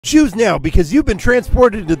Choose now, because you've been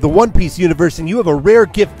transported into the One Piece universe and you have a rare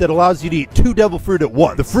gift that allows you to eat 2 devil fruit at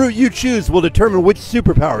once. The fruit you choose will determine which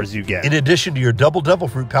superpowers you get. In addition to your double devil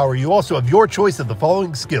fruit power, you also have your choice of the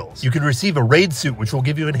following skills. You can receive a raid suit, which will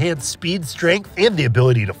give you enhanced speed, strength, and the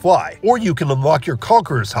ability to fly. Or you can unlock your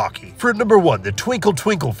Conqueror's Haki. Fruit number 1, the Twinkle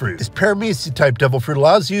Twinkle fruit. This Paramecia type devil fruit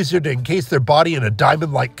allows users to encase their body in a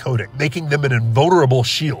diamond-like coating, making them an invulnerable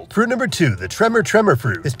shield. Fruit number 2, the Tremor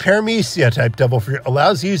fruit. This Paramecia type devil fruit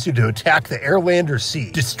allows users to attack the air, land, or sea,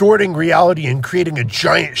 distorting reality and creating a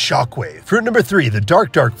giant shockwave. Fruit number 3, the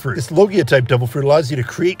Dark fruit. This Logia type devil fruit allows you to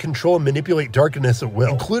create, control, and manipulate darkness at will,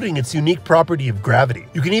 including its unique property of gravity.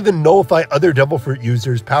 You can even nullify other devil fruit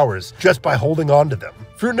users' powers just by holding on to them.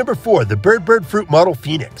 Fruit number 4, the Bird fruit model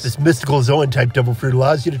Phoenix. This mystical Zoan type devil fruit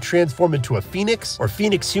allows you to transform into a Phoenix or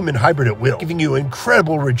Phoenix human hybrid at will, giving you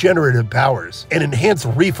incredible regenerative powers and enhanced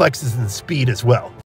reflexes and speed as well.